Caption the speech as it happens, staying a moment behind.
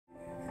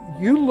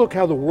You look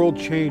how the world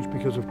changed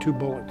because of 2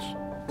 bullets.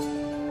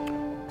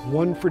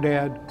 One for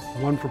Dad,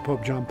 one for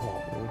Pope John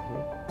Paul.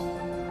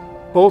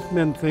 Both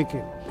men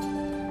thinking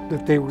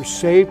that they were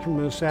saved from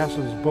an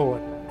assassin's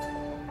bullet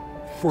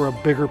for a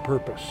bigger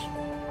purpose.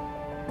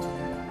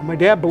 And my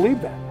dad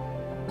believed that.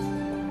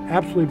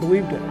 Absolutely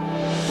believed it.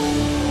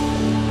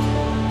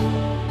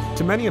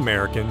 To many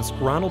Americans,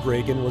 Ronald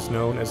Reagan was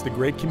known as the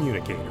great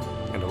communicator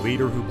and a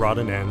leader who brought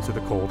an end to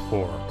the Cold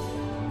War.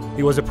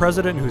 He was a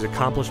president whose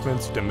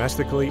accomplishments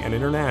domestically and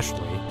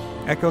internationally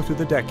echo through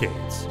the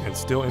decades and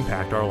still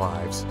impact our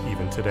lives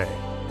even today.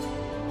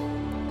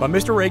 But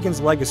Mr.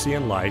 Reagan's legacy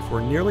and life were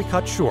nearly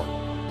cut short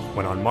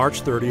when on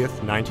March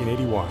 30th,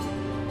 1981,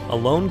 a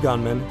lone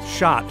gunman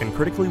shot and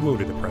critically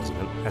wounded the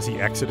president as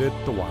he exited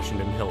the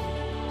Washington Hilton.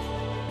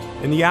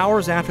 In the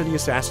hours after the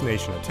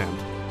assassination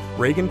attempt,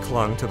 Reagan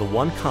clung to the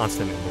one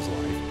constant in his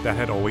life that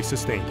had always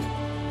sustained him: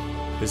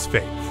 his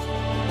faith.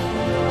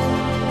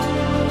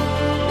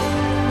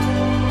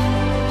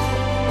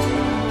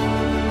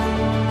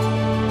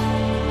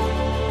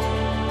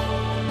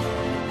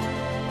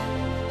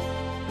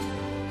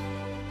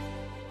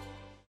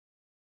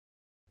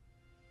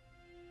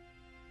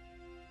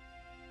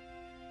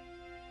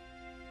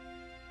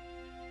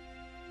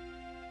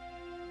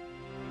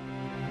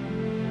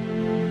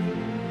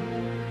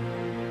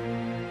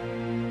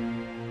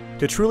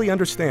 To truly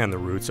understand the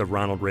roots of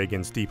Ronald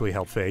Reagan's deeply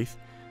held faith,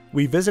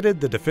 we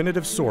visited the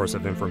definitive source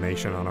of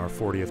information on our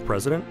 40th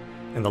president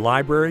and the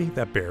library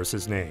that bears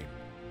his name.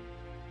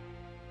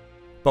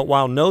 But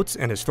while notes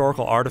and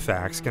historical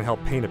artifacts can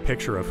help paint a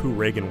picture of who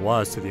Reagan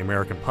was to the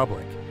American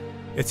public,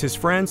 it's his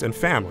friends and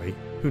family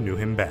who knew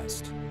him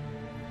best.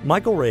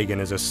 Michael Reagan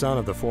is a son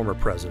of the former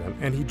president,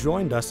 and he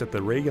joined us at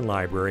the Reagan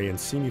Library in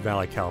Simi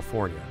Valley,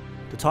 California,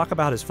 to talk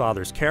about his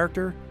father's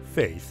character,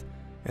 faith,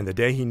 and the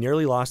day he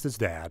nearly lost his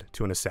dad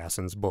to an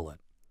assassin's bullet.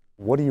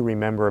 What do you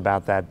remember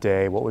about that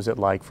day? What was it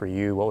like for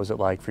you? What was it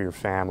like for your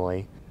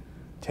family?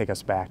 Take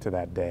us back to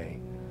that day.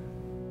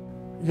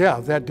 Yeah,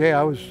 that day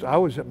I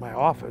was at my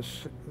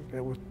office. It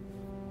was,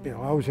 I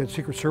always had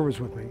Secret Service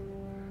with me.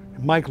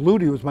 And Mike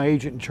Ludi was my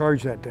agent in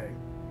charge that day.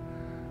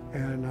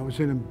 And I was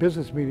in a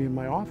business meeting in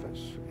my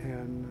office.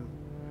 And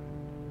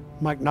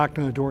Mike knocked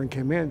on the door and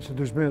came in and said,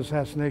 "There's been an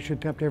assassination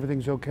attempt,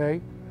 everything's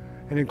okay."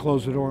 And then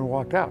closed the door and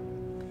walked out.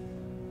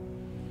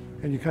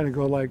 And you kind of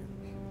go like,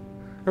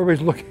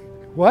 everybody's looking,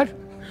 what?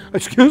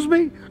 Excuse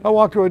me? I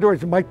walked through the door and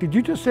said, "Mike, did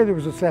you just say there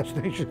was an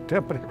assassination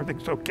attempt and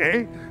everything's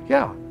okay?"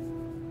 Yeah.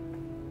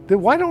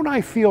 Then why don't I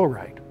feel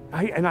right?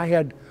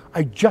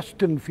 I just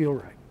didn't feel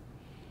right.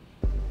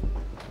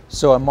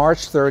 So on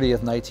March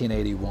 30th,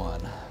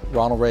 1981,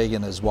 Ronald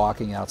Reagan is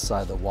walking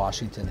outside the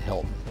Washington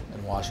Hilton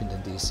in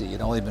Washington, D.C.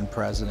 He'd only been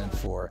president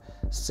for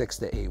 6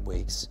 to 8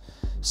 weeks.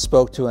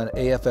 Spoke to an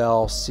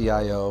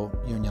AFL-CIO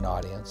union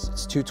audience.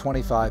 It's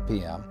 2:25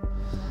 p.m.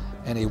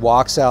 And he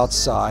walks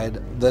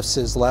outside, lifts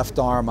his left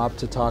arm up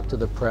to talk to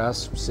the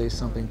press, say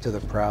something to the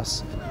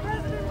press.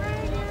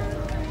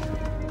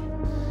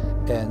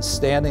 And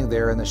standing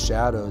there in the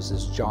shadows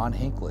is John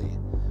Hinckley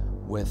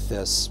with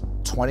this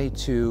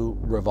 .22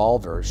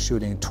 revolver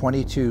shooting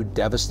 22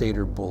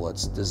 Devastator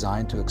bullets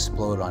designed to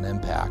explode on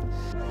impact.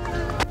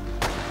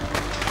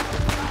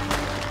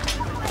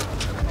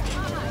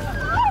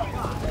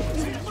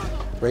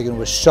 Reagan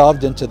was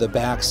shoved into the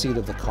back seat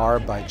of the car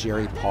by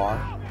Jerry Parr,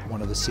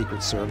 one of the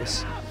Secret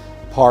Service.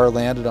 Parr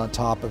landed on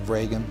top of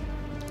Reagan,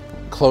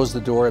 closed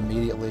the door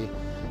immediately,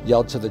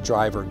 yelled to the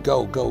driver,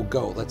 "Go, go,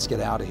 go, let's get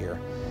out of here."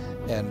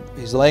 And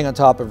he's laying on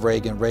top of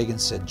Reagan. Reagan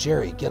said,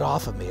 "Jerry, get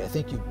off of me. I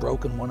think you've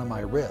broken one of my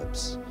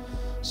ribs."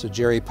 So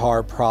Jerry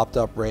Parr propped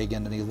up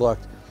Reagan and he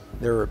looked.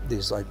 There were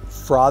these like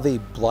frothy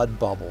blood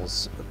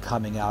bubbles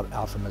coming out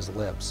from his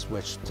lips,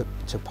 which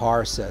to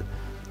Parr said,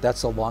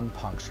 "That's a lung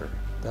puncture.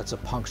 That's a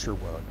puncture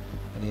wound."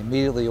 And he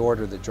immediately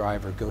ordered the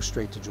driver, "Go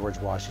straight to George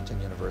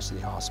Washington University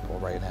Hospital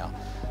right now."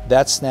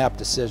 That snap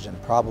decision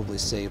probably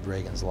saved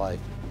Reagan's life.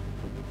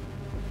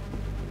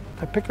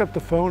 I picked up the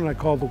phone and I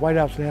called the White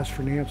House and asked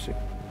for Nancy.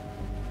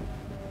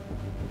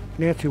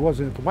 Nancy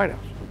wasn't at the White House.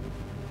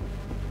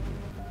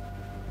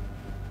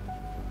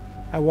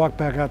 I walked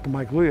back out to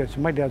Mike Ludi. I said,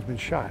 "My dad's been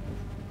shot."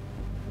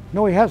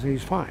 "No, he hasn't,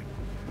 he's fine."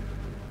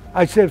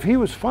 I said, if he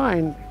was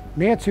fine,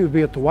 Nancy would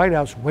be at the White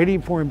House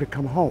waiting for him to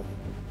come home.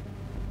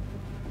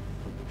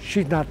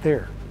 She's not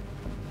there.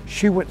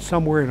 She went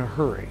somewhere in a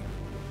hurry.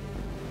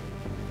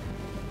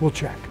 We'll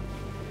check.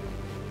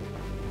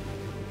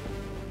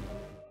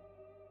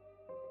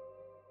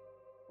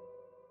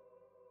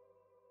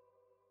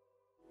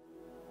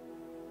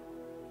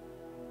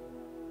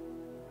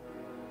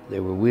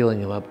 They were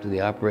wheeling him up to the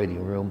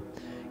operating room.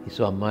 He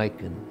saw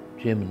Mike and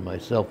Jim and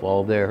myself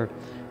all there,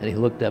 and he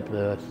looked up at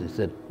us and he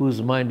said,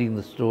 "Who's minding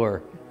the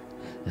store?"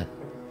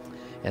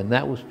 And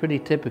that was pretty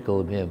typical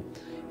of him.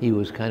 He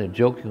was kind of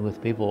joking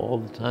with people all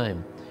the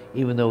time,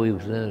 even though he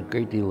was in a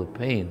great deal of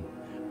pain,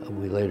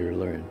 we later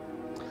learned.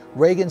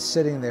 Reagan's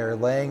sitting there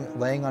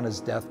laying on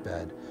his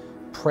deathbed,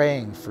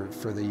 praying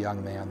for the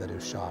young man that who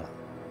shot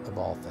him, of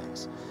all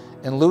things.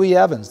 And Louis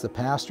Evans, the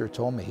pastor,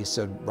 told me, he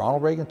said,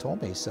 Ronald Reagan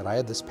told me, he said, I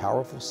had this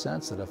powerful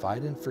sense that if I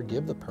didn't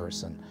forgive the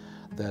person,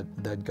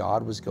 that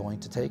God was going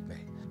to take me.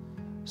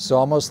 So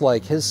almost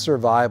like his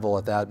survival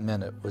at that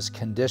minute was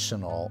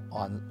conditional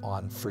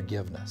on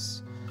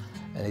forgiveness.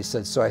 And he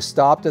said, so I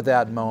stopped at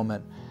that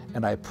moment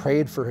and I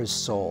prayed for his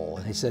soul.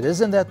 And he said,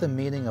 isn't that the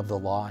meaning of the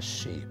lost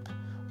sheep?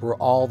 We're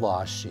all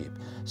lost sheep.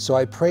 So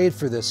I prayed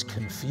for this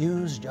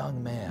confused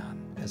young man,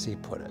 as he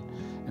put it,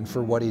 and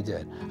for what he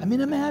did. I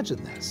mean,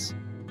 imagine this.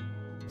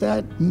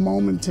 That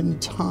moment in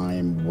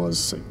time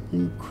was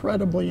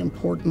incredibly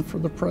important for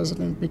the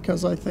president,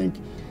 because I think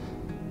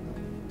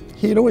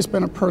he had always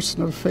been a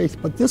person of faith,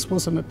 but this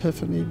was an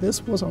epiphany.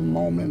 This was a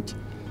moment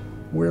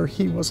where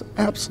he was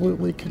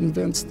absolutely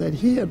convinced that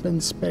he had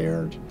been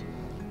spared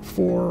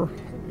for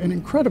an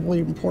incredibly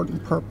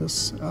important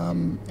purpose,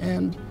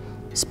 and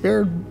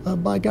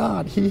spared by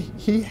God.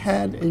 He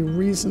had a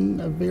reason,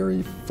 a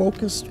very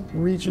focused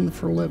reason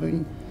for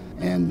living,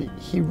 and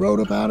he wrote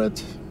about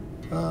it,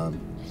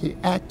 he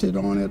acted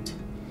on it,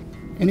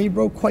 and he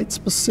wrote quite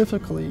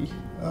specifically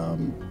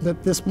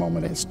that this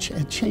moment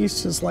had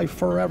changed his life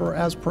forever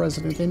as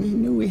president, and he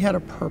knew he had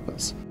a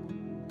purpose.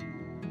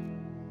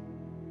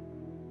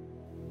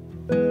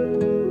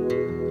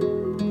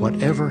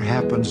 Whatever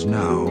happens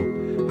now,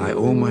 I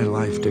owe my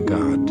life to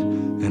God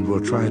and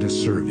will try to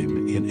serve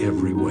Him in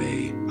every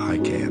way I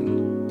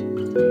can.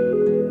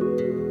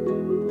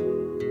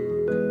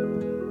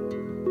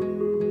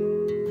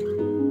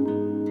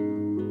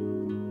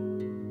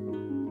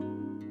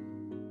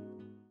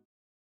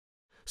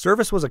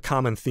 Service was a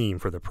common theme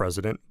for the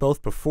president,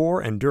 both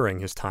before and during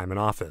his time in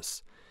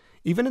office.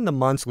 Even in the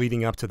months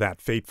leading up to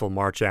that fateful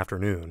March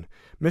afternoon,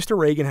 Mr.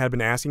 Reagan had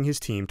been asking his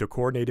team to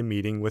coordinate a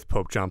meeting with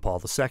Pope John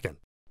Paul II.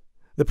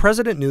 The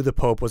president knew the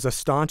Pope was a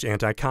staunch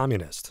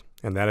anti-communist,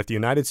 and that if the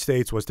United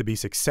States was to be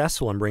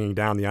successful in bringing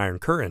down the Iron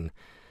Curtain,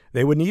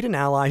 they would need an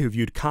ally who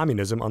viewed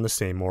communism on the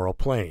same moral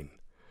plane.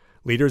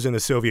 Leaders in the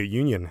Soviet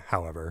Union,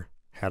 however,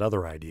 had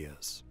other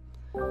ideas.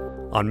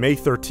 On May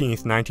 13,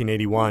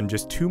 1981,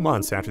 just 2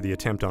 months after the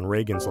attempt on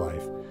Reagan's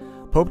life,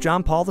 Pope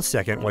John Paul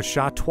II was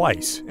shot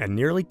twice and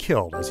nearly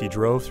killed as he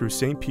drove through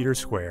St. Peter's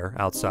Square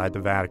outside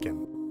the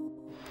Vatican.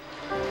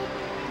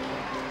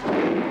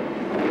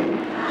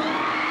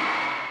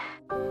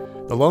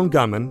 The lone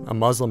gunman, a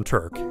Muslim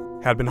Turk,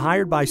 had been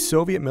hired by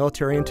Soviet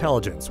military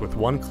intelligence with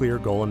one clear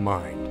goal in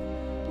mind: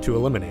 to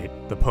eliminate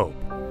the Pope.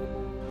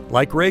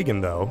 Like Reagan,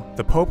 though,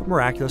 the Pope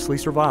miraculously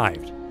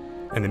survived,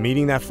 and the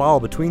meeting that followed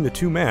between the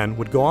two men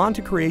would go on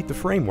to create the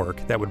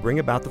framework that would bring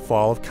about the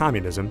fall of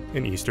communism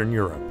in Eastern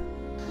Europe.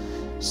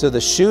 So the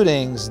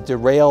shootings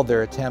derailed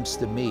their attempts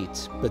to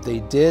meet, but they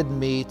did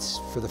meet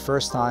for the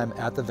first time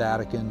at the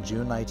Vatican,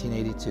 June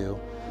 1982,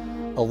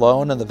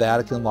 alone in the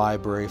Vatican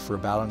Library for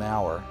about an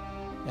hour.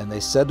 And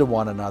they said to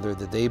one another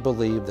that they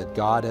believed that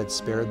God had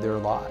spared their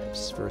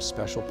lives for a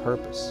special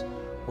purpose,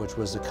 which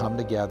was to come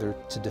together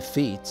to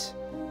defeat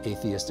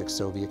atheistic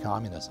Soviet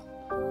communism.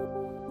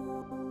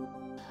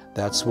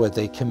 That's what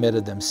they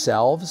committed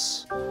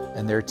themselves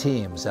and their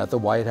teams at the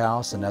White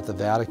House and at the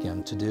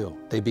Vatican to do.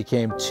 They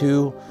became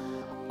two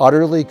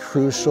utterly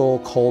crucial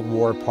Cold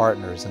War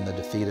partners in the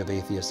defeat of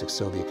atheistic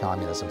Soviet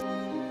communism.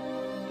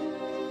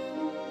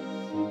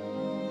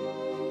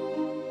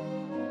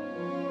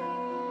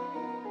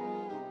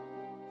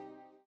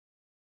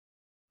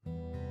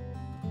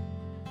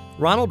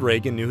 Ronald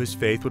Reagan knew his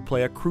faith would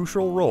play a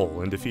crucial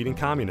role in defeating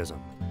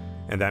communism,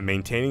 and that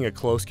maintaining a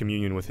close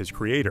communion with his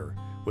Creator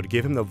would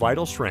give him the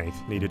vital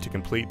strength needed to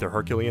complete the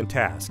Herculean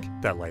task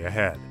that lay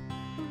ahead.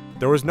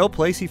 There was no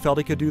place he felt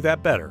he could do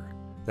that better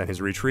than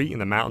his retreat in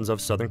the mountains of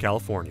Southern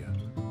California,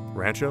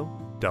 Rancho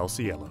del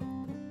Cielo.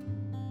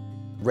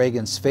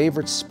 Reagan's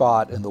favorite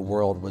spot in the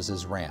world was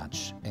his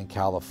ranch in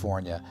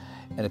California.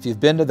 And if you've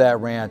been to that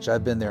ranch,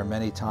 I've been there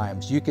many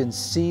times, you can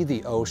see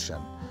the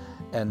ocean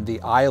and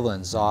the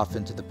islands off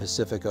into the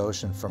Pacific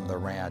Ocean from the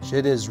ranch.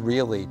 It is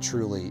really,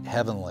 truly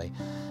heavenly.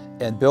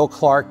 And Bill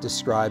Clark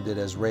described it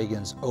as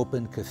Reagan's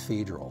open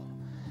cathedral.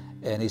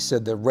 And he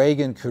said that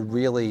Reagan could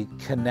really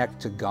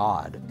connect to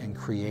God and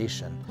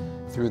creation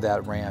through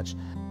that ranch.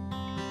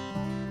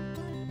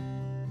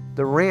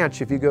 The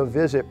ranch, if you go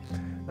visit,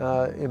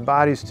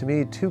 embodies to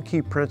me two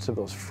key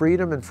principles: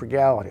 freedom and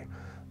frugality.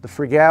 The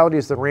frugality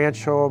is the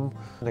ranch home,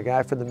 and a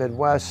guy from the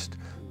Midwest,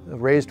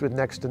 raised with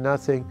next to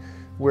nothing,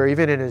 where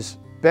even in his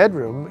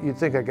bedroom, you'd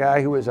think a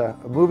guy who was a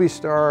movie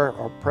star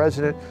or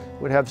president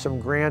would have some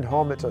grand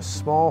home. It's a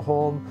small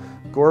home.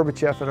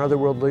 Gorbachev and other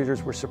world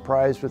leaders were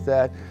surprised with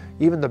that.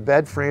 Even the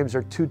bed frames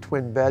are two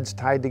twin beds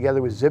tied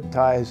together with zip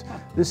ties.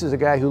 This is a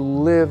guy who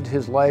lived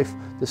his life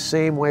the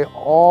same way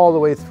all the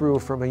way through,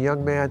 from a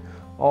young man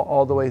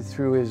all the way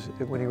through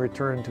when he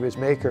returned to his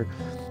maker.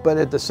 But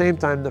at the same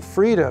time, the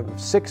freedom,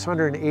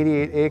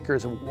 688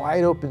 acres of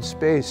wide open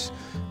space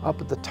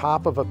up at the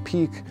top of a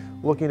peak,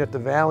 looking at the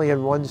valley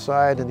on one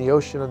side and the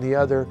ocean on the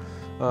other.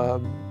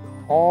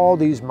 All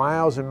these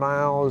miles and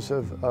miles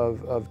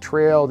of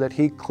trail that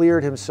he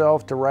cleared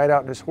himself to ride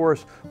out on his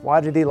horse.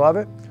 Why did he love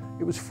it?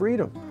 It was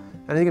freedom.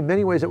 And I think in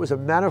many ways it was a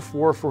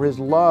metaphor for his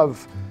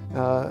love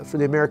for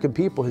the American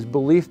people, his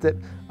belief that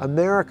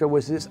America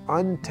was this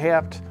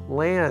untapped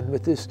land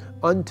with this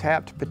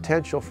untapped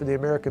potential for the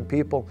American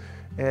people,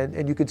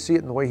 and you could see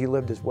it in the way he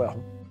lived as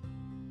well.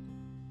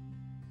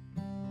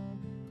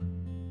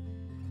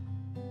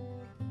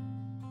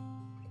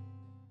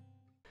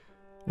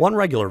 One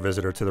regular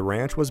visitor to the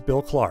ranch was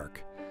Bill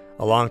Clark,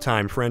 a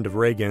longtime friend of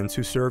Reagan's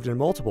who served in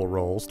multiple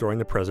roles during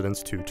the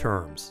president's 2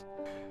 terms.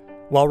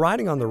 While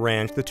riding on the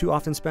ranch, the two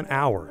often spent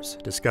hours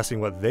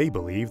discussing what they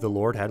believed the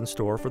Lord had in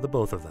store for the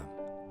both of them.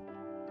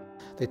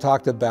 They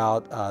talked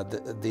about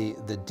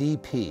the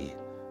DP,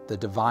 the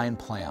divine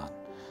plan.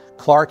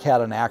 Clark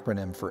had an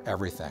acronym for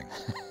everything.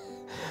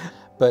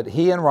 But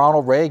he and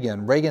Ronald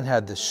Reagan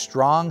had this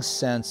strong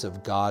sense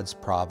of God's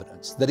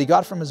providence that he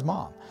got from his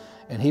mom.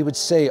 And he would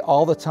say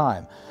all the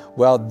time,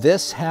 well,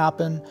 this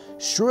happened,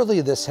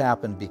 surely this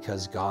happened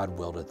because God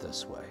willed it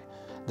this way.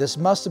 This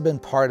must have been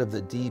part of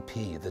the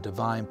DP, the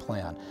divine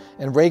plan.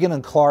 And Reagan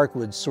and Clark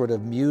would sort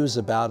of muse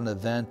about an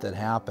event that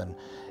happened,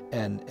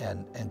 and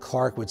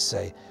Clark would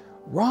say,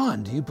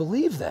 Ron, do you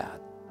believe that?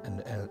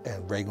 And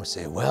Reagan would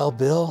say, well,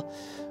 Bill,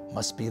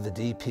 must be the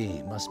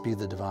DP, must be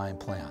the divine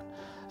plan.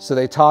 So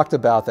they talked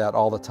about that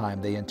all the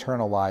time. They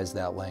internalized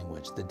that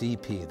language, the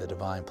DP, the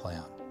divine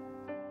plan.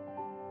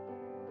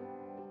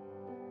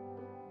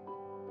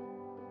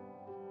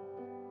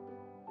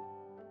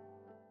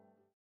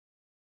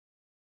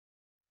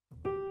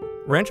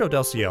 Rancho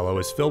del Cielo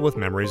is filled with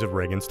memories of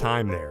Reagan's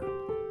time there,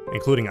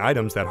 including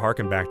items that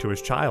harken back to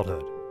his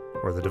childhood,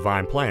 where the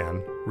divine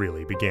plan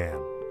really began.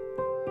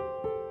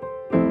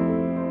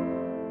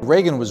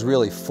 Reagan was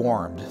really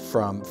formed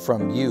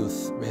from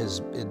youth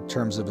in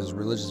terms of his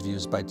religious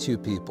views by 2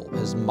 people.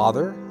 His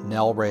mother,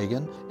 Nell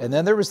Reagan, and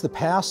then there was the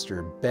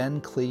pastor,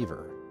 Ben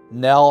Cleaver.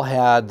 Nell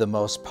had the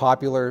most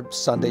popular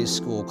Sunday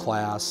school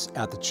class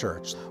at the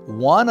church.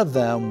 One of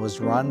them was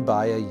run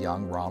by a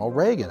young Ronald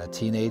Reagan, a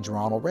teenage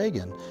Ronald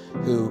Reagan,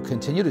 who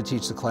continued to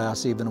teach the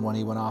class even when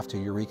he went off to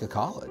Eureka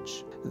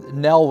College.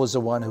 Nell was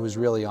the one who was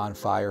really on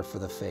fire for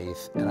the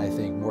faith, and I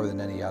think more than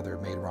any other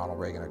made Ronald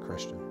Reagan a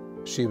Christian.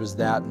 She was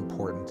that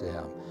important to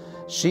him.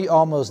 She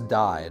almost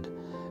died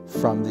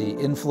from the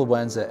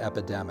influenza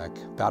epidemic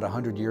about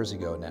 100 years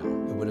ago now.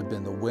 It would have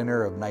been the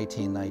winter of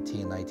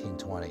 1919,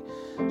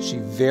 1920. She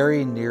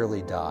very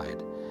nearly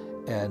died.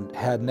 And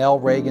had Nell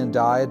Reagan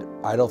died,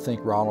 I don't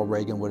think Ronald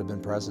Reagan would have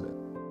been president.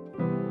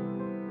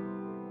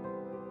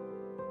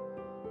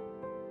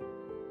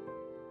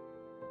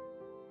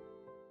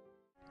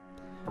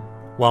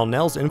 While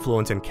Nell's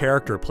influence and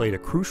character played a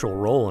crucial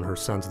role in her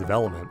son's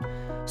development,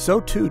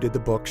 so too did the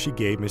book she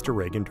gave Mr.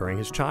 Reagan during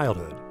his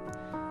childhood.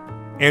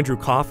 Andrew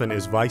Coffin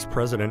is Vice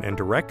President and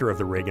Director of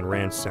the Reagan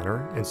Ranch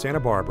Center in Santa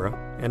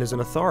Barbara and is an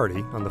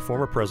authority on the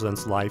former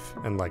president's life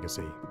and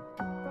legacy.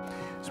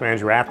 So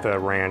Andrew, at the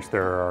ranch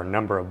there are a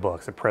number of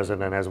books. The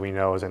president, as we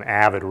know, is an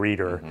avid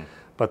reader,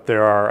 but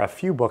there are a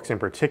few books in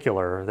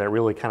particular that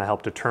really kind of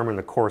help determine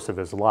the course of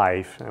his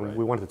life, and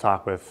we wanted to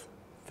talk with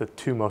the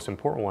 2 most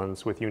important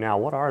ones with you now.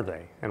 What are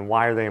they, and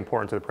why are they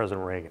important to the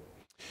President Reagan?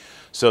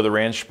 So the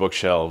ranch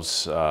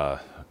bookshelves,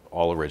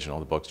 all original,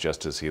 the books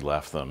just as he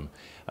left them,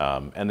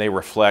 and they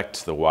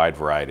reflect the wide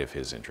variety of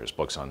his interests.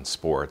 Books on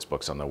sports,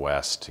 books on the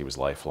West. He was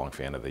a lifelong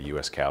fan of the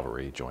U.S.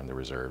 Cavalry, joined the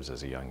reserves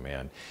as a young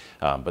man.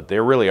 But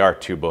there really are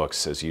 2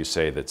 books, as you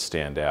say, that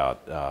stand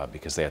out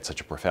because they had such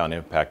a profound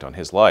impact on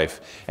his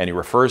life, and he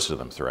refers to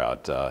them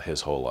throughout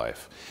his whole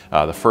life.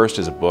 The first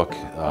is a book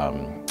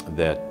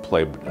that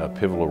played a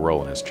pivotal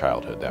role in his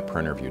childhood, That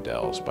Printer View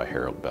Dells by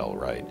Harold Bell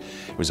Wright.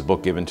 It was a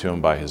book given to him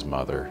by his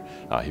mother.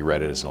 He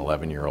read it as an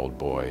 11-year-old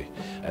boy.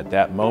 At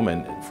that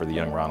moment, for the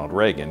young Ronald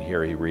Reagan,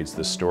 here he reads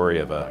the story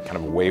of a kind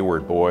of a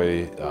wayward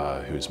boy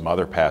whose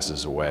mother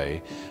passes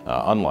away,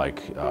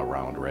 unlike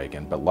Ronald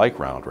Reagan, but like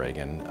Ronald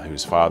Reagan,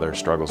 whose father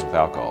struggles with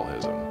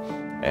alcoholism.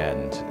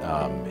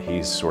 And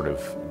he's sort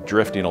of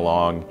drifting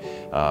along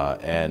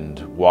and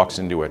walks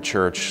into a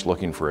church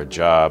looking for a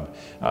job,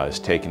 is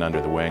taken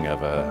under the wing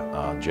of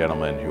a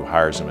gentleman who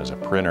hires him as a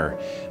printer,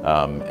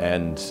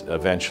 and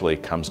eventually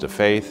comes to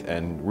faith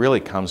and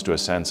really comes to a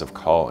sense of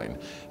calling,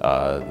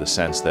 the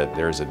sense that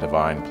there's a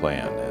divine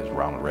plan, as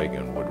Ronald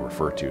Reagan would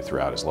refer to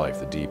throughout his life,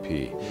 the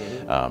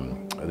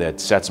DP.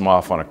 That sets him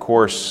off on a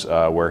course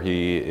where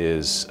he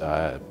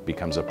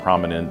becomes a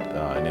prominent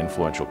and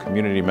influential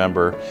community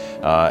member,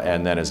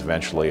 and then is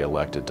eventually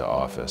elected to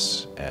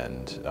office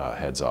and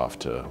heads off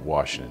to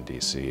Washington,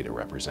 D.C. to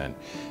represent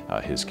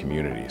his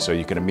community. So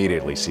you can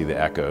immediately see the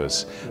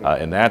echoes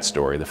in that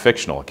story, the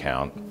fictional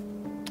account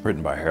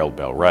written by Harold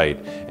Bell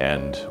Wright,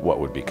 and what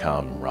would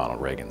become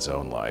Ronald Reagan's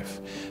own life.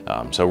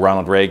 So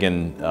Ronald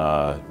Reagan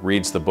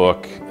reads the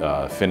book,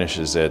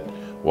 finishes it,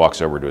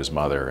 walks over to his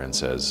mother and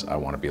says, I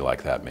want to be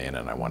like that man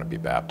and I want to be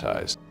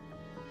baptized.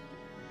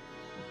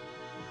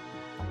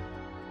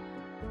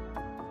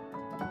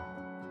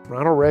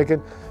 Ronald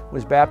Reagan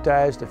was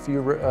baptized a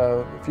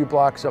few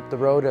blocks up the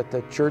road at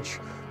the church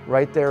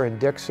right there in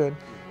Dixon.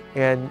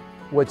 And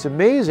what's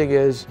amazing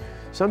is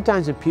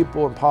sometimes when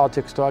people in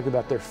politics talk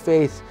about their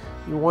faith,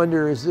 you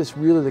wonder, is this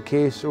really the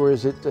case, or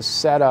is it a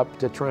setup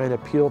to try and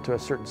appeal to a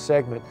certain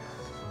segment?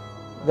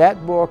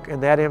 That book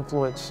and that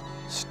influence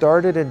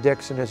started in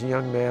Dixon as a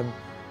young man.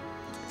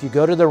 If you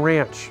go to the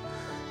ranch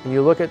and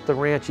you look at the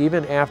ranch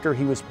even after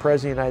he was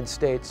President of the United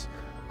States,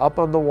 up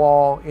on the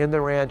wall in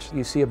the ranch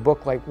you see a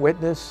book like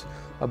Witness,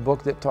 a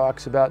book that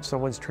talks about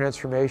someone's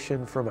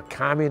transformation from a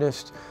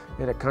communist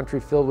in a country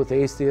filled with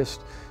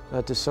atheists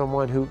to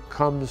someone who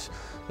comes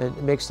and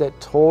makes that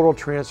total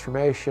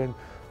transformation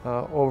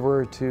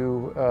over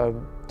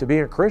to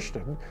being a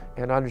Christian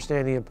and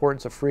understanding the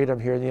importance of freedom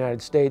here in the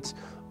United States.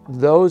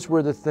 Those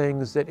were the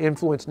things that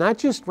influenced not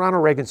just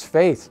Ronald Reagan's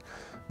faith,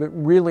 but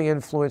really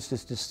influenced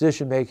his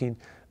decision-making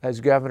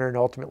as governor and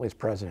ultimately as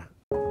president.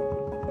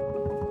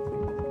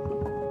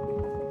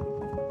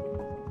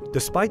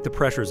 Despite the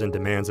pressures and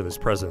demands of his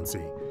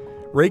presidency,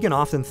 Reagan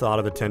often thought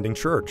of attending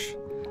church,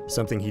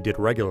 something he did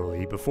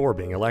regularly before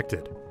being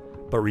elected,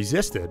 but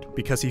resisted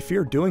because he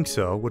feared doing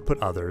so would put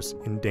others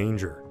in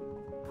danger.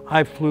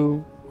 I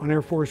flew on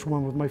Air Force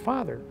One with my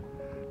father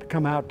to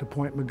come out to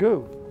Point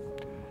Mugu.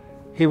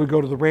 He would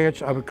go to the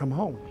ranch, I would come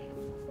home.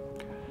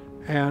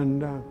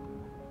 And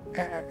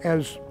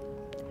as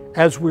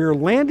we were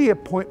landing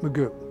at Point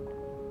Mugu,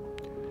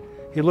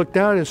 he looked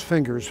down at his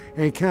fingers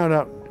and he counted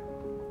out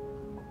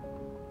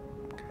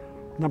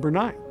number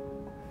 9.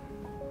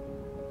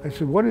 I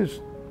said, what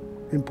is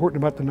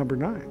important about the number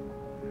 9?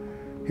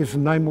 He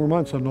said, 9 more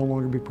months, I'll no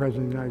longer be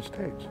president of the United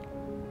States.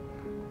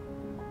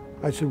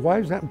 I said, why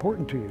is that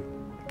important to you?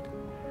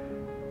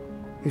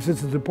 He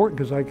says, it's important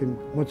because I can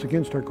once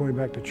again start going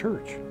back to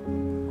church.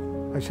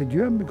 I said,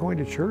 you haven't been going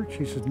to church?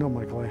 He says, no,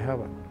 Michael, I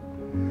haven't.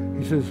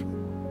 He says,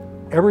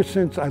 ever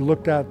since I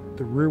looked out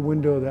the rear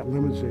window of that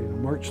limousine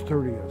on March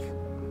 30th,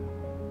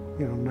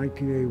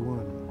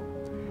 1981,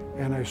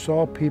 and I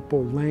saw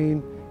people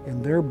laying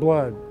in their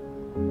blood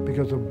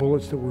because of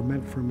bullets that were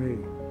meant for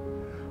me,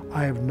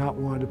 I have not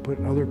wanted to put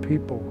other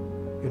people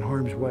in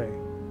harm's way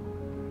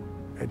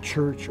at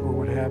church or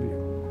what have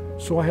you.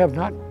 So I have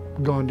not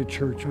gone to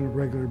church on a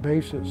regular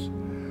basis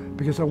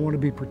because I want to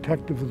be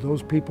protective of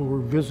those people who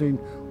are visiting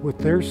with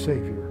their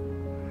Savior.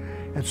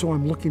 And so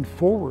I'm looking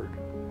forward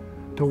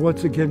to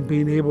once again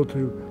being able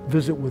to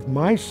visit with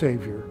my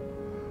Savior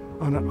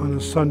on a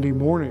Sunday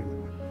morning.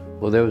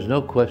 Well, there was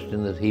no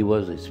question that he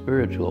was a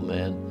spiritual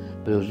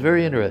man, but it was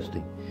very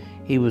interesting.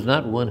 He was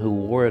not one who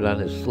wore it on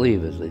his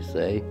sleeve, as they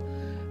say.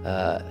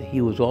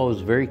 He was always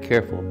very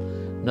careful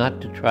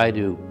not to try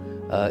to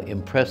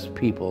impress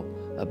people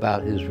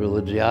about his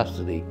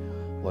religiosity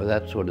or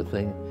that sort of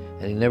thing,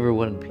 and he never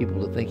wanted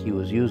people to think he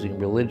was using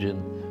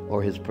religion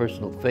or his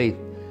personal faith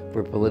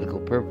for political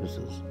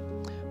purposes.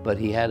 But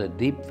he had a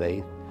deep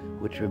faith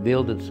which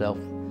revealed itself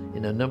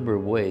in a number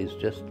of ways.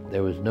 Just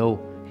there was no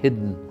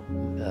hidden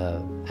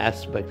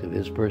aspect of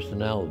his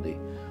personality.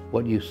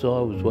 What you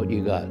saw was what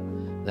you got.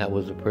 That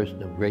was a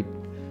person of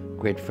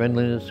great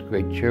friendliness,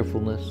 great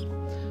cheerfulness,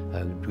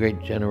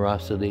 great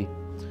generosity,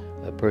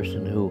 a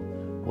person who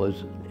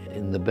was,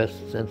 in the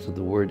best sense of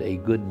the word, a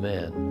good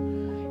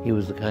man. He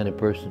was the kind of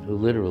person who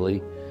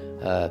literally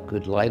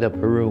could light up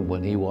a room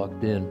when he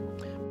walked in.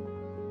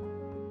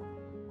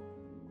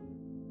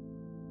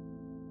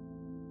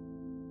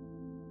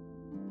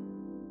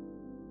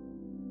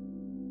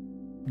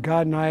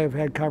 God and I have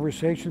had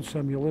conversations,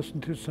 some you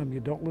listen to, some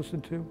you don't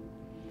listen to.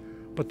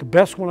 But the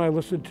best one I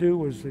listened to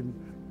was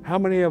how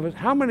many of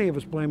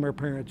us blame our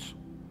parents?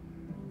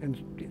 And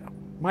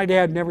my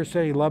dad never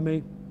said he loved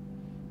me,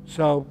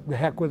 so the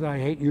heck with it, I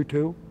hate you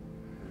too.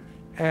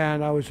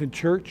 And I was in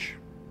church.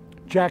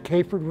 Jack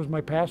Hayford was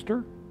my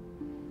pastor.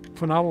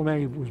 Phenomenal man,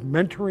 he was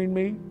mentoring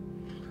me.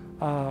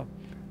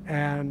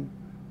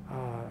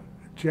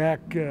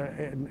 Jack,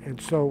 and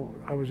so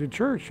I was in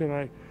church and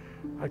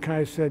I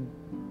kind of said,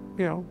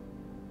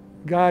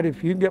 God,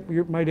 if you can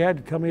get my dad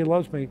to tell me he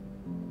loves me,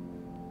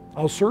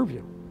 I'll serve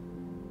you.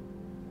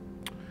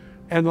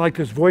 And like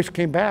this voice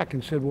came back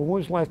and said, well,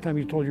 when was the last time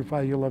you told your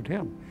father you loved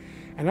him?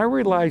 And I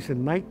realized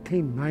in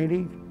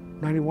 1990,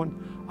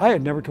 91, I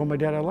had never told my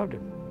dad I loved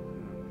him.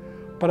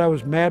 But I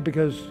was mad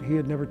because he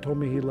had never told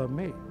me he loved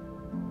me.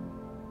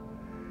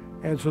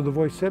 And so the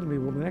voice said to me,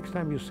 well, the next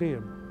time you see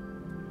him,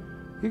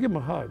 you give him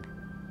a hug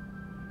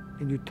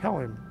and you tell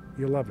him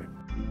you love him.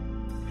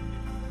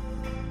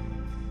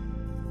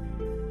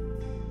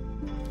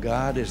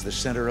 God is the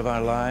center of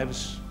our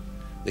lives.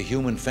 The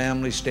human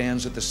family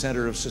stands at the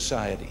center of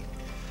society.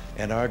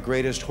 And our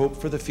greatest hope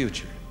for the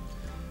future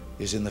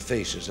is in the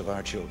faces of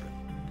our children.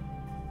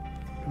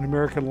 In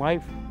American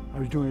Life, I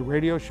was doing a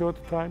radio show at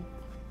the time.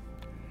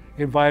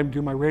 He invited him to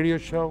do my radio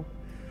show.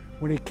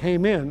 When he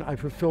came in, I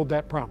fulfilled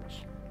that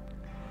promise.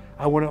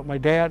 I went up with my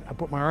dad, I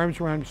put my arms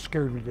around him,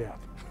 scared him to death.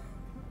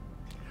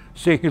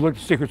 See, he looked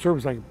at the Secret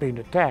Service like being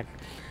attacked.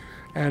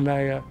 And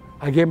I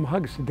gave him a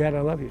hug and said, Dad,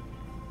 I love you.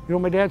 You know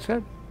what my dad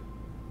said?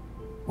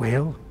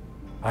 Well,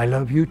 I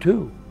love you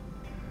too.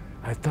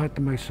 I thought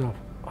to myself,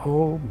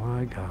 oh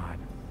my God.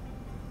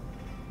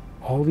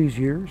 All these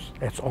years,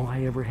 that's all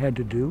I ever had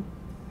to do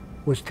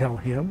was tell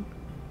him,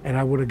 and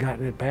I would have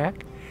gotten it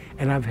back,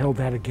 and I've held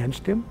that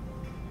against him.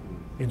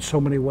 in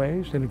so many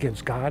ways, and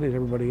against God and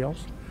everybody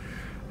else.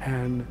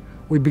 And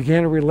we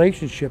began a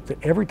relationship that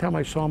every time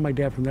I saw my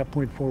dad from that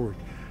point forward,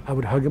 I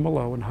would hug him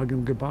hello and hug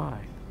him goodbye.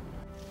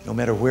 No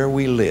matter where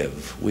we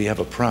live, we have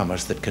a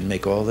promise that can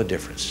make all the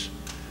difference.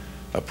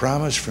 A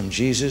promise from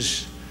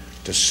Jesus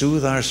to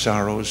soothe our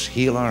sorrows,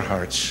 heal our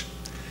hearts,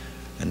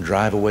 and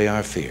drive away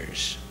our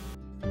fears.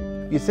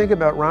 You think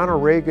about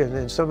Ronald Reagan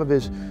and some of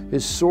his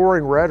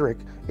soaring rhetoric,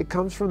 it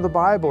comes from the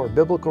Bible or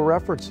biblical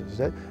references.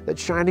 That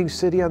shining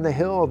city on the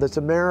hill that's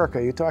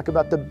America. You talk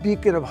about the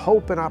beacon of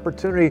hope and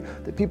opportunity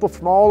that people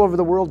from all over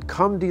the world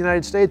come to the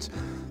United States.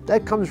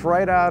 That comes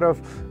right out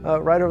of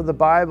the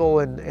Bible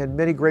and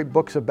many great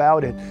books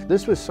about it.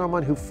 This was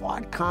someone who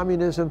fought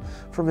communism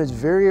from his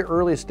very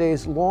earliest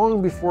days,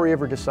 long before he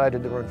ever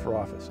decided to run for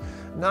office.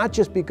 Not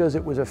just because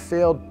it was a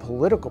failed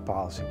political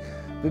policy,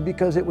 but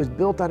because it was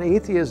built on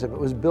atheism. It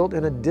was built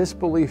in a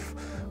disbelief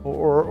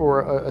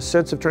or a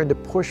sense of trying to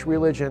push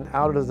religion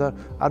out of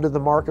the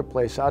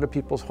marketplace, out of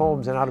people's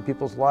homes and out of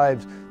people's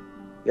lives.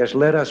 Yes,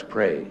 let us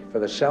pray for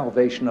the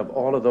salvation of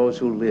all of those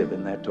who live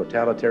in that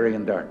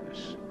totalitarian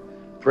darkness.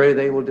 Pray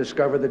they will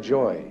discover the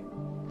joy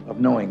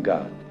of knowing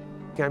God.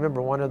 I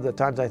remember one of the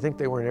times, I think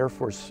they were in Air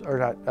Force, or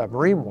not,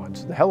 Marine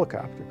ones, the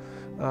helicopter,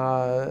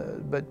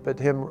 but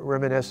him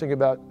reminiscing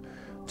about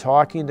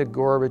talking to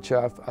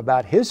Gorbachev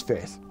about his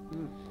faith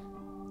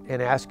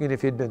and asking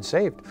if he'd been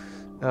saved.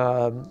 You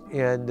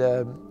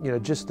know,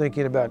 just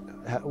thinking about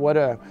what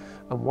on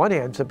one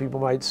hand, some people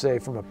might say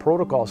from a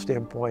protocol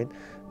standpoint,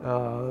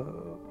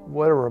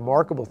 what a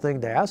remarkable thing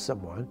to ask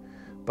someone.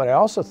 But I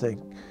also think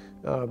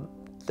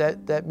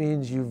that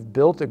means you've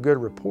built a good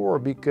rapport,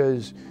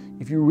 because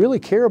if you really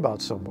care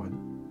about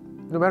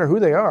someone, no matter who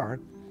they are,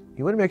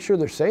 you want to make sure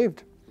they're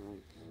saved.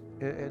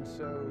 And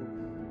so...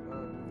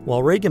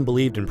 While Reagan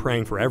believed in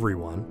praying for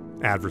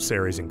everyone,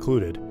 adversaries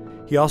included,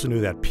 he also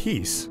knew that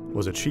peace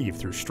was achieved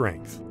through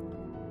strength.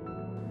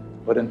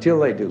 But until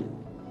they do,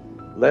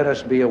 let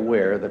us be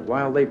aware that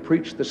while they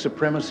preach the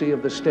supremacy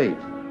of the state,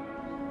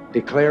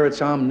 declare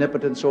its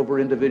omnipotence over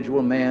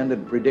individual man,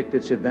 and predict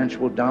its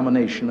eventual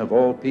domination of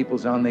all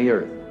peoples on the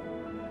earth,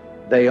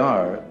 they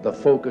are the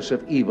focus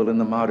of evil in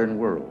the modern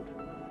world.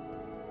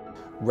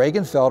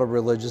 Reagan felt a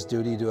religious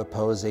duty to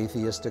oppose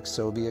atheistic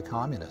Soviet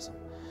communism.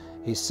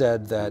 He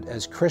said that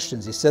as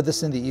Christians, he said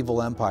this in the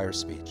Evil Empire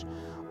speech,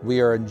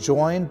 we are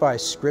enjoined by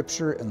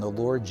Scripture and the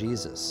Lord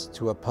Jesus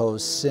to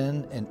oppose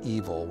sin and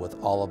evil with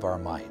all of our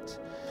might.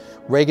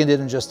 Reagan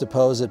didn't just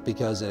oppose it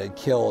because it had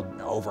killed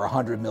over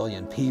 100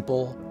 million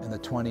people in the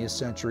 20th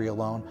century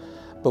alone,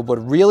 but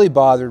what really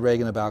bothered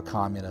Reagan about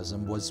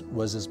communism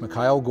was as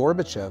Mikhail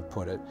Gorbachev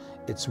put it,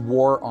 it's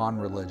war on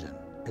religion.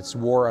 It's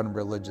war on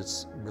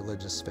religious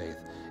faith.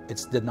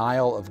 It's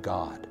denial of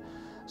God.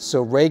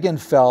 So Reagan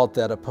felt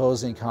that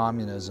opposing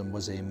communism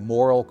was a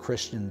moral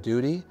Christian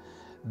duty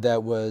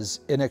that was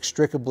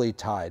inextricably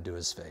tied to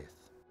his faith.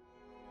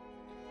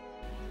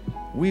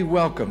 We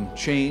welcome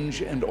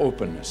change and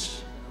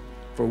openness,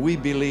 for we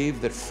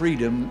believe that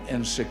freedom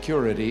and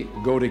security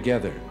go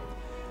together,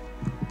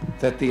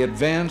 that the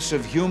advance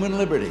of human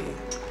liberty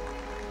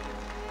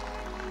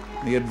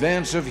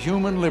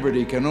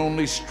can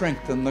only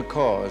strengthen the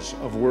cause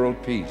of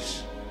world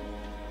peace.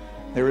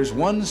 There is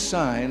one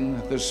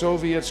sign the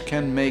Soviets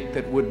can make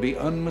that would be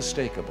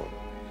unmistakable,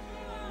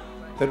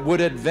 that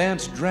would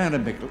advance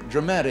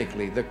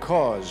dramatically the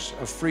cause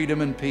of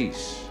freedom and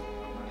peace.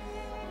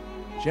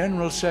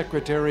 General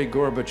Secretary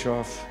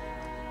Gorbachev,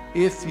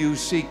 if you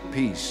seek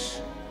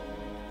peace,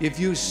 if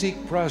you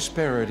seek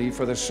prosperity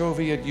for the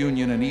Soviet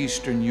Union and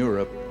Eastern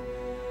Europe,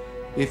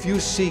 if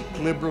you seek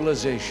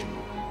liberalization,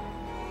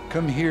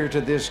 come here to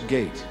this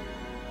gate.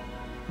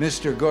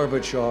 Mr.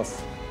 Gorbachev,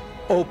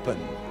 open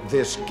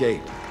this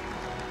gate.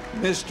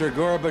 Mr.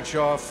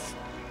 Gorbachev,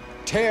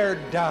 tear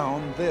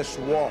down this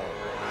wall.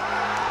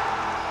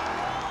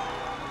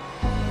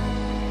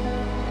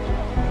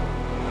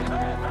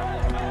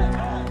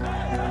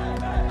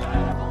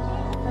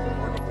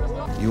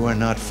 You are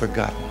not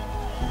forgotten.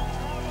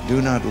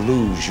 Do not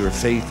lose your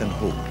faith and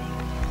hope,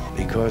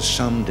 because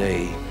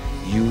someday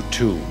you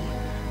too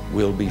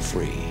will be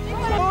free.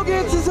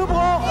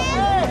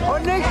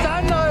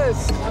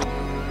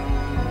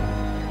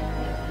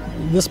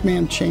 This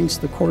man changed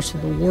the course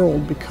of the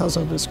world because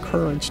of his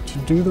courage to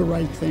do the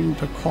right thing,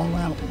 to call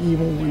out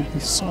evil when he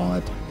saw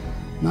it,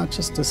 not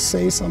just to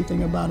say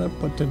something about it,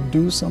 but to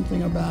do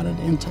something about it,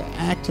 and to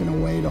act in a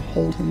way, to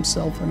hold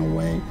himself in a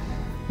way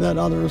that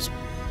others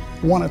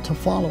wanted to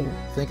follow.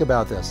 Think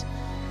about this.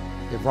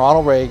 If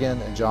Ronald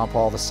Reagan and John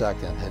Paul II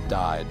had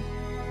died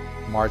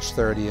March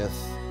 30th,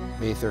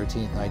 May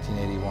 13th,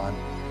 1981,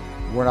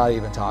 we're not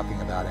even talking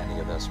about any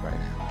of this right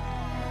now.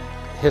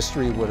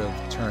 History would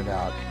have turned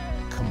out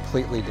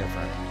completely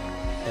different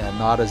and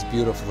not as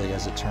beautifully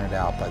as it turned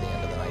out by the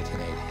end of the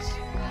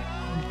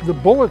 1980s. The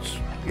bullets,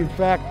 in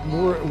fact,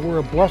 were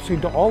a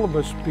blessing to all of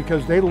us,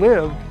 because they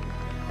lived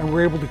and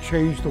were able to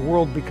change the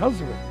world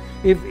because of it.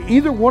 If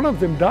either one of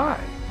them died,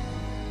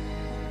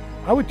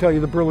 I would tell you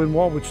the Berlin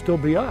Wall would still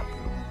be up.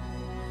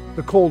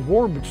 The Cold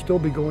War would still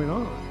be going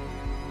on.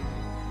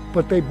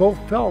 But they both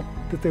felt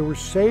that they were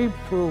saved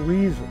for a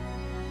reason.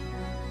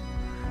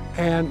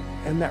 And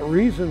that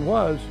reason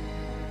was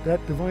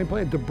that divine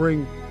plan to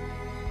bring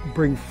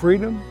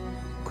freedom,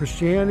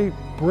 Christianity,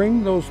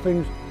 bring those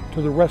things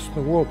to the rest of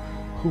the world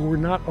who were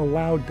not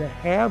allowed to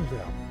have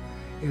them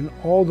in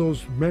all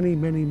those many,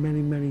 many,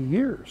 many, many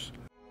years.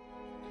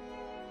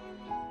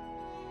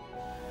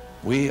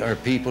 We are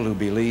people who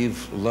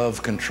believe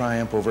love can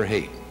triumph over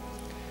hate,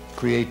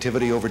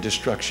 creativity over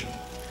destruction,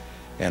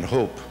 and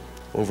hope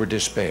over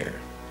despair.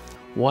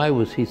 Why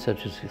was he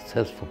such a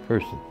successful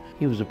person?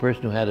 He was a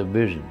person who had a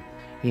vision.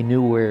 He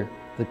knew where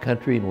the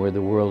country and where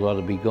the world ought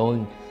to be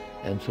going,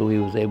 and so he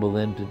was able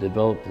then to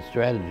develop the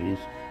strategies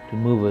to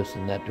move us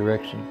in that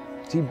direction.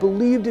 He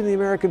believed in the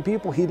American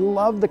people. He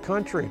loved the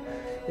country,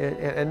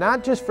 and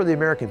not just for the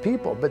American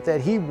people, but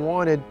that he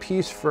wanted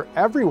peace for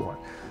everyone.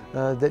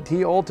 That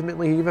he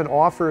ultimately even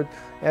offered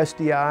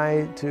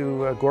SDI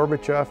to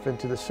Gorbachev and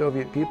to the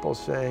Soviet people,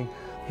 saying,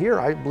 here,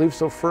 I believe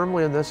so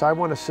firmly in this, I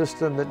want a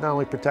system that not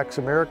only protects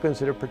Americans,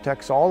 that it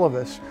protects all of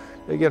us.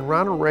 Again,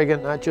 Ronald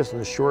Reagan, not just in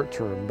the short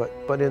term,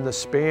 but in the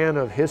span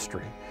of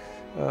history,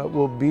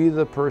 will be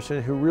the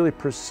person who really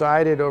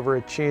presided over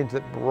a change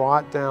that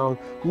brought down,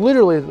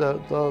 literally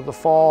the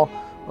fall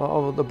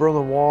of the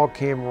Berlin Wall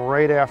came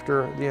right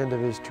after the end of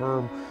his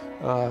term.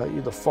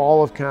 The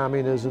fall of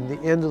communism, the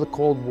end of the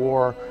Cold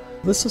War.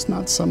 This is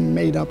not some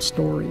made-up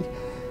story.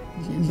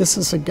 This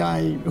is a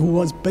guy who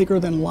was bigger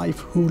than life,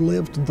 who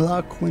lived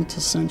the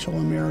quintessential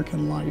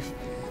American life.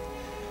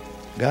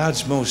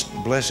 God's most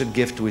blessed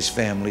gift to his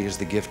family is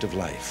the gift of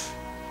life.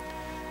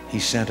 He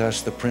sent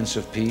us the Prince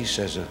of Peace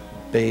as a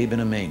babe in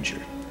a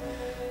manger.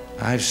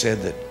 I've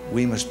said that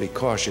we must be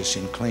cautious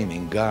in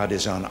claiming God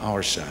is on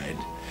our side.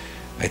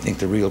 I think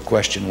the real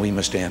question we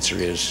must answer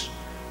is,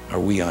 are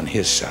we on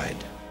his side?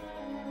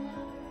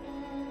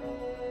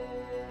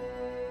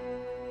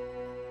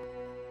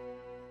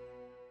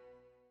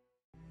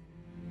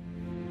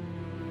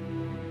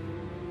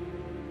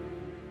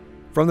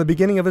 From the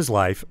beginning of his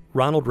life,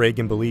 Ronald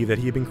Reagan believed that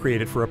he had been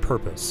created for a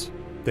purpose,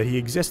 that he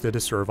existed to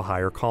serve a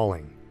higher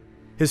calling.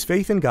 His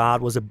faith in God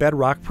was a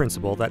bedrock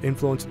principle that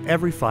influenced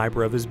every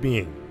fiber of his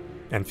being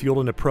and fueled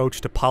an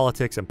approach to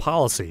politics and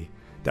policy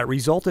that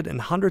resulted in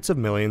hundreds of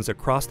millions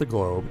across the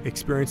globe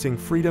experiencing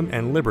freedom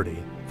and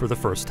liberty for the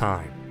first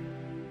time.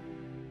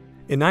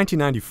 In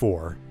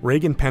 1994,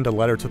 Reagan penned a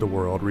letter to the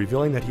world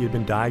revealing that he had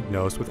been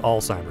diagnosed with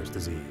Alzheimer's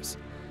disease.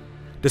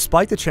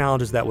 Despite the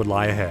challenges that would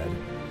lie ahead,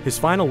 his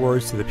final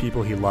words to the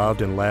people he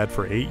loved and led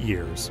for 8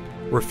 years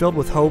were filled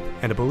with hope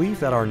and a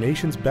belief that our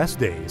nation's best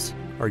days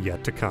are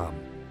yet to come.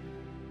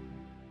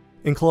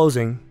 In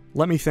closing,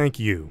 let me thank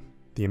you,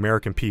 the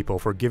American people,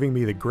 for giving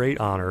me the great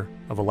honor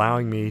of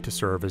allowing me to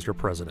serve as your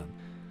president.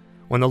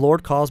 When the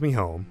Lord calls me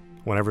home,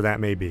 whenever that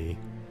may be,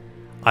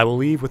 I will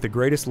leave with the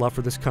greatest love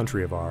for this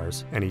country of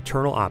ours and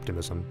eternal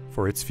optimism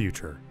for its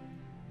future.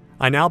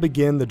 I now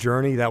begin the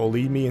journey that will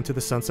lead me into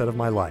the sunset of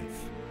my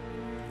life.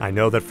 I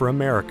know that for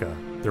America,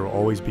 there will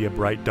always be a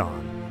bright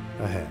dawn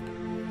ahead.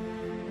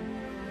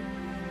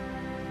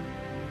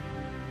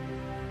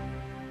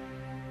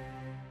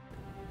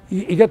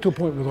 You get to a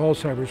point with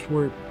Alzheimer's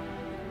where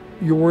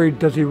you're worried,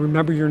 does he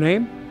remember your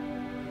name?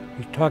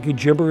 He's talking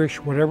gibberish,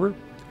 whatever.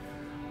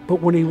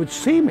 But when he would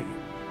see me,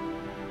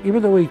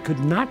 even though he could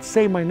not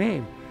say my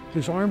name,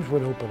 his arms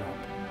would open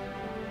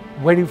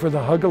up, waiting for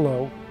the hug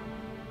hello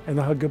and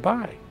the hug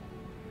goodbye.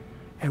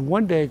 And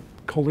one day,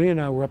 Colleen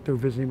and I were up there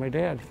visiting my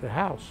dad at the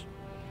house.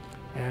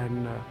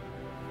 And,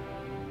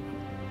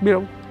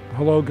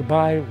 hello,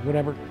 goodbye,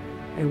 whatever.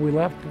 And we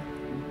left,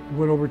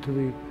 went over to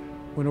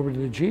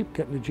the Jeep,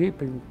 got in the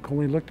Jeep, and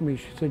Colleen looked at me,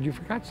 she said, you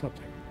forgot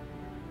something.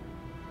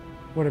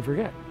 What did I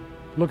forget?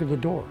 Look at the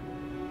door.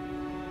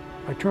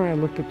 I turned and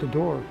I looked at the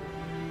door,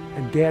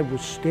 and Dad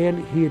was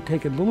standing, he had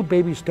taken little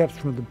baby steps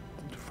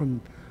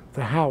from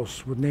the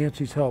house with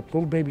Nancy's help,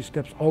 little baby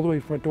steps all the way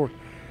to the front door,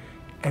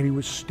 and he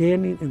was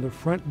standing in the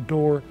front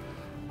door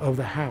of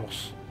the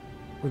house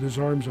with his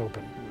arms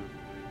open.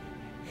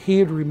 He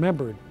had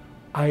remembered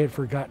I had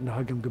forgotten to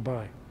hug him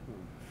goodbye.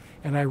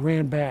 And I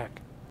ran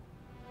back.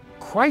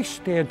 Christ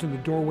stands in the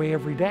doorway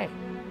every day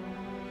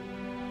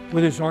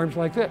with his arms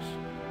like this.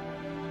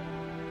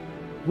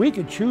 We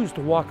could choose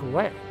to walk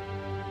away,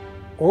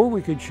 or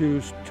we could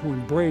choose to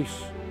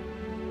embrace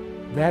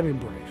that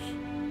embrace.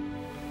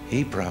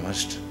 He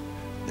promised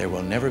there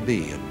will never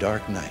be a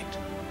dark night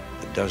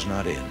that does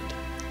not end.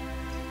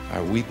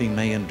 Our weeping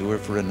may endure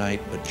for a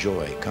night, but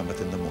joy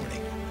cometh in the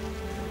morning.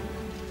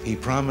 He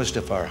promised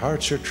if our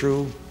hearts are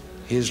true,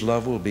 his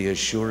love will be as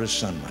sure as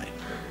sunlight.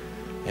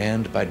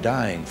 And by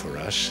dying for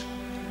us,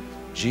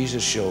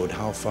 Jesus showed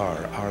how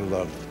far our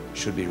love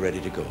should be ready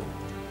to go.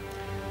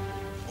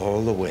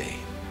 All the way.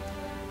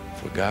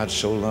 For God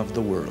so loved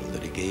the world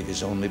that he gave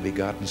his only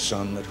begotten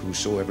Son, that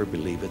whosoever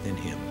believeth in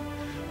him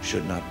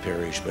should not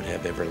perish but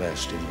have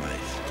everlasting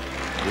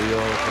life. We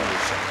all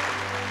qualify.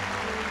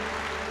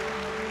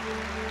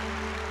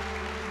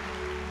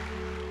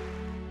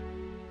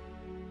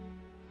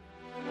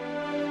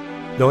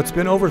 Though it's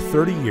been over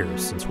 30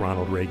 years since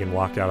Ronald Reagan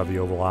walked out of the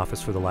Oval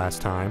Office for the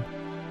last time,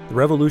 The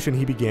revolution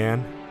he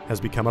began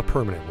has become a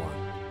permanent one.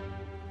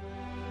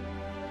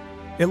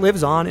 It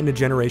lives on in a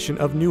generation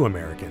of new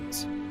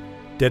Americans,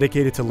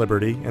 dedicated to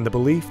liberty and the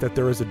belief that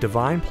there is a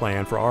divine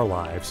plan for our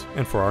lives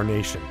and for our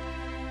nation.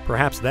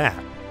 Perhaps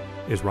that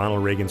is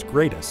Ronald Reagan's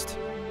greatest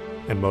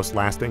and most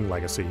lasting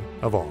legacy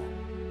of all.